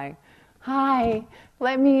felt like, hi,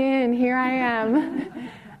 let me in, here I am.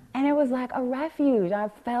 And it was like a refuge. I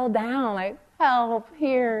fell down, like, help,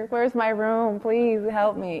 here, where's my room, please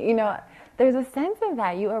help me. There's a sense of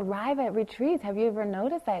that. You arrive at retreats. Have you ever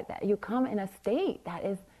noticed that you come in a state that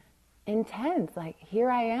is intense, like, here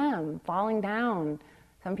I am, falling down.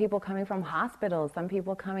 Some people coming from hospitals, some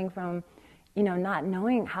people coming from, not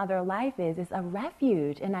knowing how their life is. It's a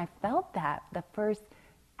refuge. And I felt that the first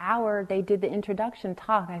hour they did the introduction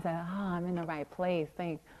talk. I said, I'm in the right place.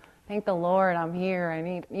 Thank the Lord I'm here. I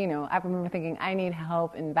need, I remember thinking, I need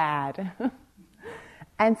help and bad.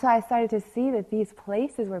 And so I started to see that these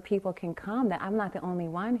places where people can come, that I'm not the only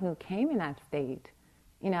one who came in that state.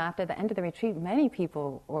 After the end of the retreat, many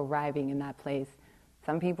people were arriving in that place.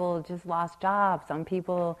 Some people just lost jobs. Some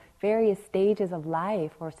people, various stages of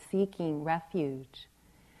life, were seeking refuge.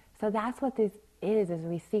 So that's what this is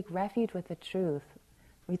we seek refuge with the truth.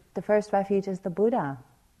 The first refuge is the Buddha.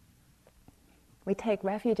 We take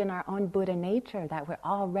refuge in our own Buddha nature, that we're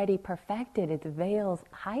already perfected. It's veils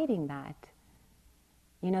hiding that.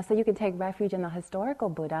 So you can take refuge in the historical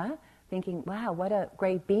Buddha, thinking, wow, what a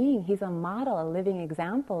great being. He's a model, a living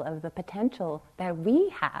example of the potential that we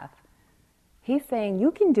have. He's saying,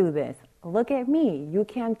 you can do this. Look at me. You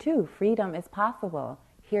can too. Freedom is possible.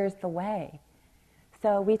 Here's the way.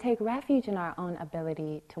 So we take refuge in our own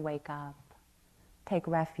ability to wake up. Take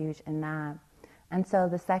refuge in that. And so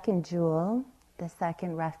the second jewel, the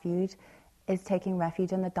second refuge, is taking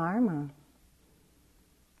refuge in the Dharma.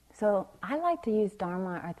 So I like to use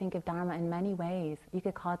Dharma, or think of Dharma in many ways. You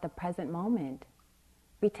could call it the present moment.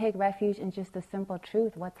 We take refuge in just the simple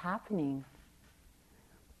truth, what's happening.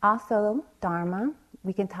 Also, Dharma,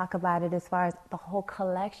 we can talk about it as far as the whole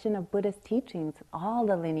collection of Buddhist teachings, all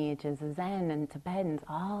the lineages, Zen and Tibetans,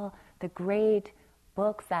 all the great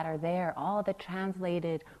books that are there, all the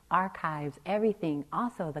translated archives, everything.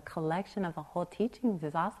 Also, the collection of the whole teachings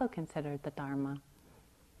is also considered the Dharma.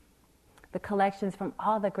 The collections from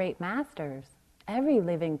all the great masters, every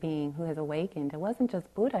living being who has awakened. It wasn't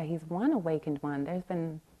just Buddha, he's one awakened one. There's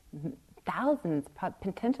been thousands,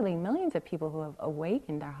 potentially millions of people who have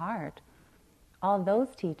awakened their heart. All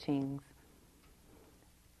those teachings.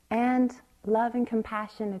 And love and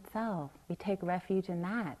compassion itself. We take refuge in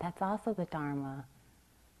that. That's also the Dharma.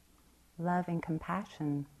 Love and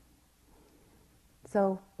compassion.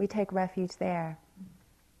 So we take refuge there.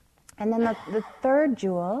 And then the third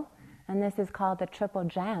jewel, and this is called the triple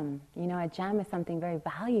gem. You know, a gem is something very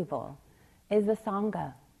valuable, is the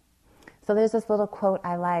Sangha. So there's this little quote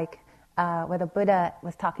I like where the Buddha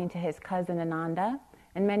was talking to his cousin Ananda.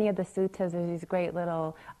 In many of the suttas, there's these great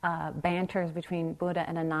little banters between Buddha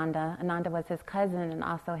and Ananda. Ananda was his cousin and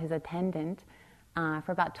also his attendant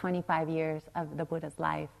for about 25 years of the Buddha's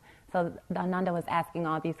life. So Ananda was asking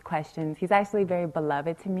all these questions. He's actually very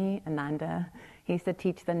beloved to me, Ananda. He used to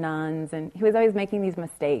teach the nuns, and he was always making these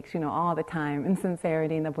mistakes, you know, all the time in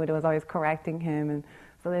sincerity, and the Buddha was always correcting him. And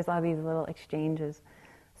so there's all these little exchanges.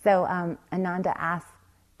 So Ananda asks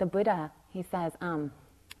the Buddha, he says,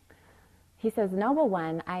 "Noble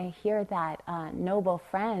one, I hear that noble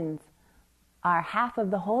friends are half of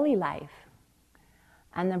the holy life."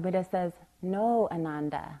 And the Buddha says, "No,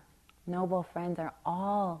 Ananda, noble friends are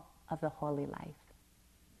all of the holy life.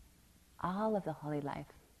 All of the holy life."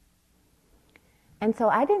 And so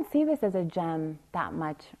I didn't see this as a gem that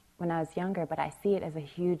much when I was younger, but I see it as a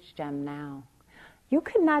huge gem now. You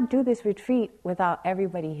could not do this retreat without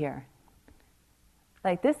everybody here.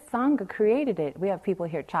 Like, this Sangha created it. We have people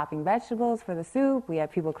here chopping vegetables for the soup. We have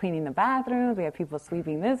people cleaning the bathrooms. We have people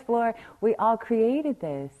sweeping this floor. We all created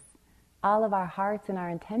this. All of our hearts and our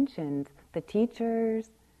intentions. The teachers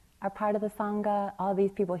are part of the Sangha. All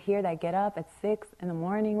these people here that get up at 6 in the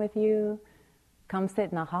morning with you, come sit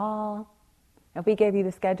in the hall. If we gave you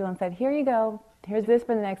the schedule and said, "Here you go, here's this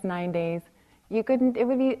for the next 9 days," you could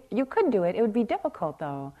do it. It would be difficult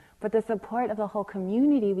though. But the support of the whole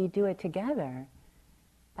community, we do it together.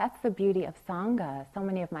 That's the beauty of Sangha. So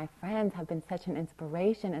many of my friends have been such an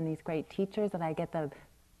inspiration, and these great teachers that I get the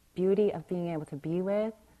beauty of being able to be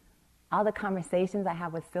with. All the conversations I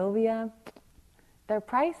have with Sylvia, they're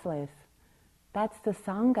priceless. That's the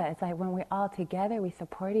Sangha. It's like when we're all together, we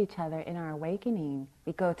support each other in our awakening.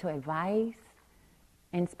 We go to advice,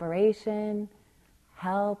 inspiration,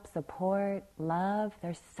 help, support, love.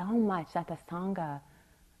 There's so much that the Sangha,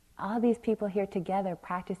 all these people here together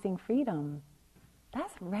practicing freedom.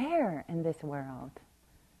 That's rare in this world.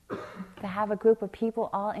 To have a group of people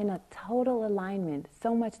all in a total alignment,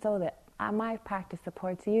 so much so that my practice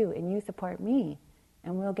supports you and you support me,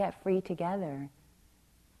 and we'll get free together.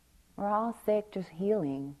 We're all sick, just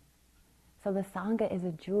healing. So the Sangha is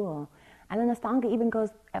a jewel. And then the Sangha even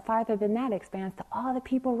goes farther than that, expands to all the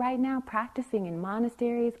people right now practicing in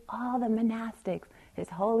monasteries, all the monastics, His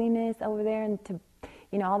Holiness over there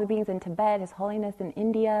in all the beings in Tibet, His Holiness in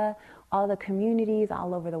India, all the communities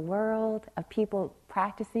all over the world of people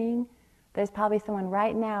practicing. There's probably someone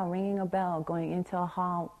right now ringing a bell, going into a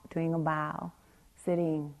hall, doing a bow,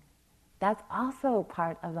 sitting. That's also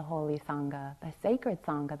part of the Holy Sangha, the sacred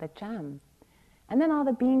Sangha, the gem. And then all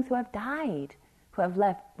the beings who have died, who have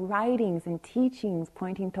left writings and teachings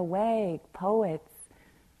pointing the way, poets,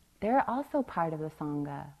 they're also part of the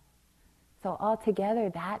Sangha. So altogether,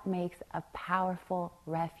 that makes a powerful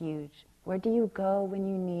refuge. Where do you go when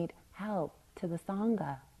you need help? To the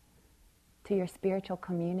Sangha, to your spiritual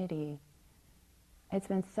community. It's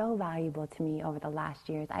been so valuable to me over the last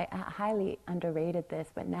years. I highly underrated this,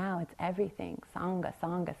 but now it's everything. Sangha,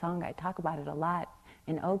 Sangha, Sangha. I talk about it a lot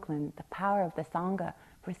in Oakland. The power of the Sangha.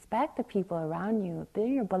 Respect the people around you. They're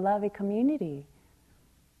your beloved community.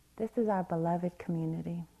 This is our beloved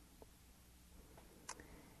community.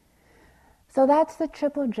 So that's the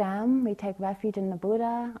triple gem. We take refuge in the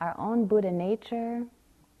Buddha, our own Buddha nature,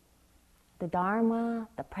 the Dharma,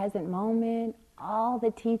 the present moment, all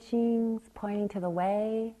the teachings pointing to the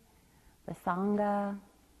way, the Sangha,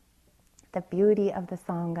 the beauty of the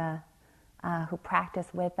Sangha, who practice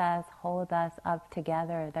with us, hold us up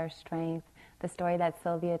together, their strength. The story that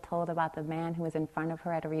Sylvia told about the man who was in front of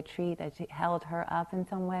her at a retreat, that she held her up in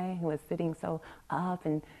some way, who was sitting so up,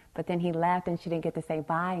 but then he left and she didn't get to say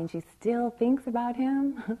bye, and she still thinks about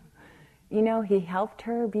him. He helped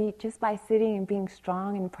her just by sitting and being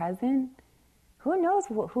strong and present. Who knows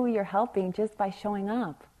who you're helping just by showing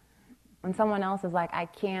up? When someone else is like, I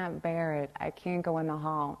can't bear it, I can't go in the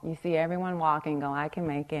hall, you see everyone walking, go, I can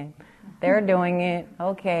make it. They're doing it,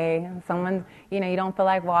 okay. Someone's, you don't feel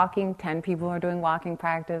like walking, 10 people are doing walking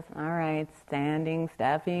practice, all right, standing,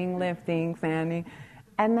 stepping, lifting, standing.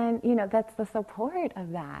 And then, that's the support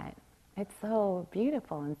of that. It's so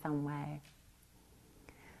beautiful in some way.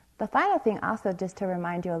 The final thing also, just to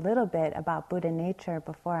remind you a little bit about Buddha nature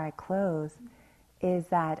before I close, is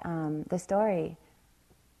that the story,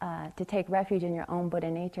 to take refuge in your own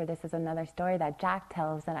Buddha nature, this is another story that Jack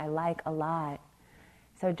tells that I like a lot.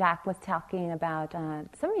 So Jack was talking about,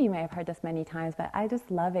 some of you may have heard this many times, but I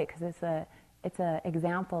just love it because it's a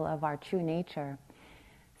example of our true nature.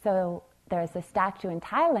 So there's a statue in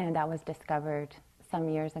Thailand that was discovered some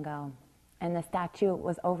years ago. And the statue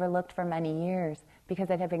was overlooked for many years because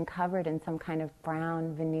it had been covered in some kind of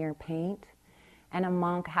brown veneer paint. And a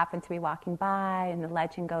monk happened to be walking by, and the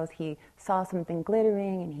legend goes he saw something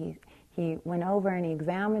glittering, and he went over and he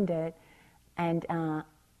examined it, and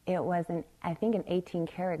it was, I think, an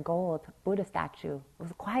 18-karat gold Buddha statue. It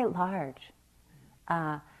was quite large.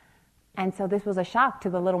 And so this was a shock to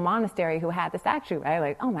the little monastery who had the statue, right?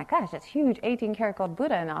 Like, oh my gosh, that's huge, 18-karat gold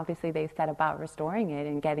Buddha. And obviously they set about restoring it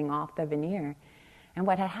and getting off the veneer. And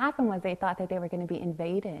what had happened was they thought that they were going to be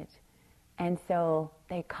invaded. And so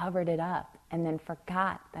they covered it up and then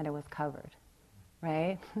forgot that it was covered,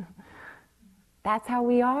 right? That's how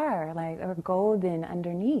we are, like, we're golden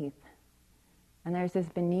underneath. And there's this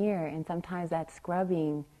veneer, and sometimes that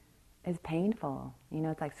scrubbing is painful.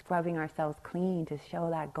 It's like scrubbing ourselves clean to show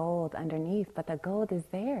that gold underneath, but the gold is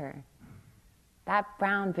there. That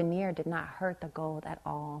brown veneer did not hurt the gold at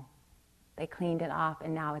all. They cleaned it off,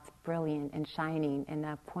 and now it's brilliant and shining, and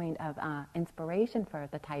a point of inspiration for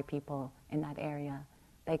the Thai people in that area.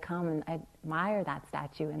 They come and admire that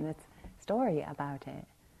statue and this story about it.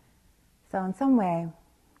 So in some way,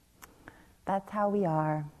 that's how we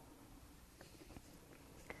are.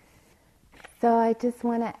 So I just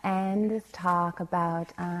want to end this talk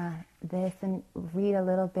about this and read a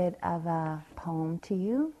little bit of a poem to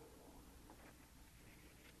you.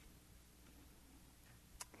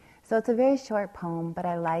 So it's a very short poem, but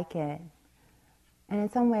I like it. And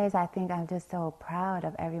in some ways I think I'm just so proud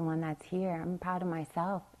of everyone that's here. I'm proud of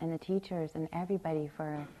myself and the teachers and everybody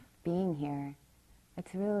for being here.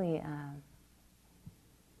 It's really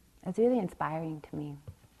inspiring to me.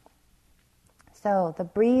 So, The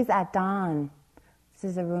Breeze at Dawn. This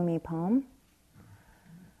is a Rumi poem.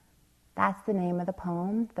 That's the name of the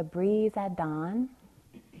poem, The Breeze at Dawn.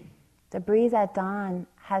 The breeze at dawn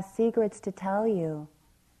has secrets to tell you.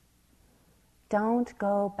 Don't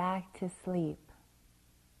go back to sleep.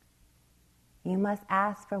 You must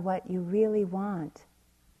ask for what you really want.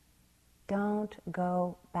 Don't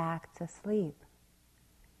go back to sleep.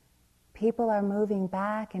 People are moving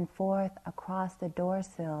back and forth across the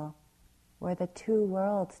doorsill where the two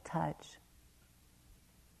worlds touch.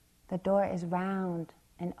 The door is round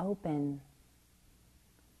and open.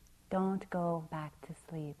 Don't go back to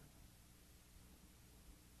sleep.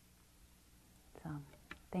 So,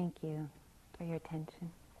 thank you for your attention.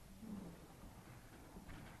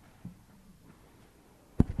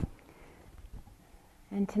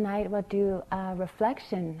 And tonight we'll do a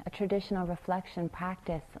reflection, a traditional reflection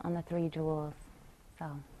practice on the three jewels. So,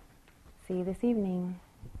 see you this evening.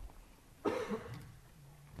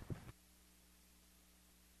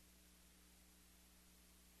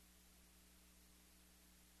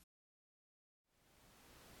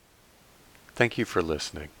 Thank you for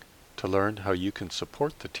listening. To learn how you can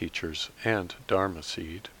support the teachers and Dharma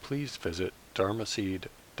Seed, please visit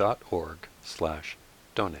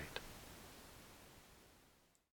dharmaseed.org/donate.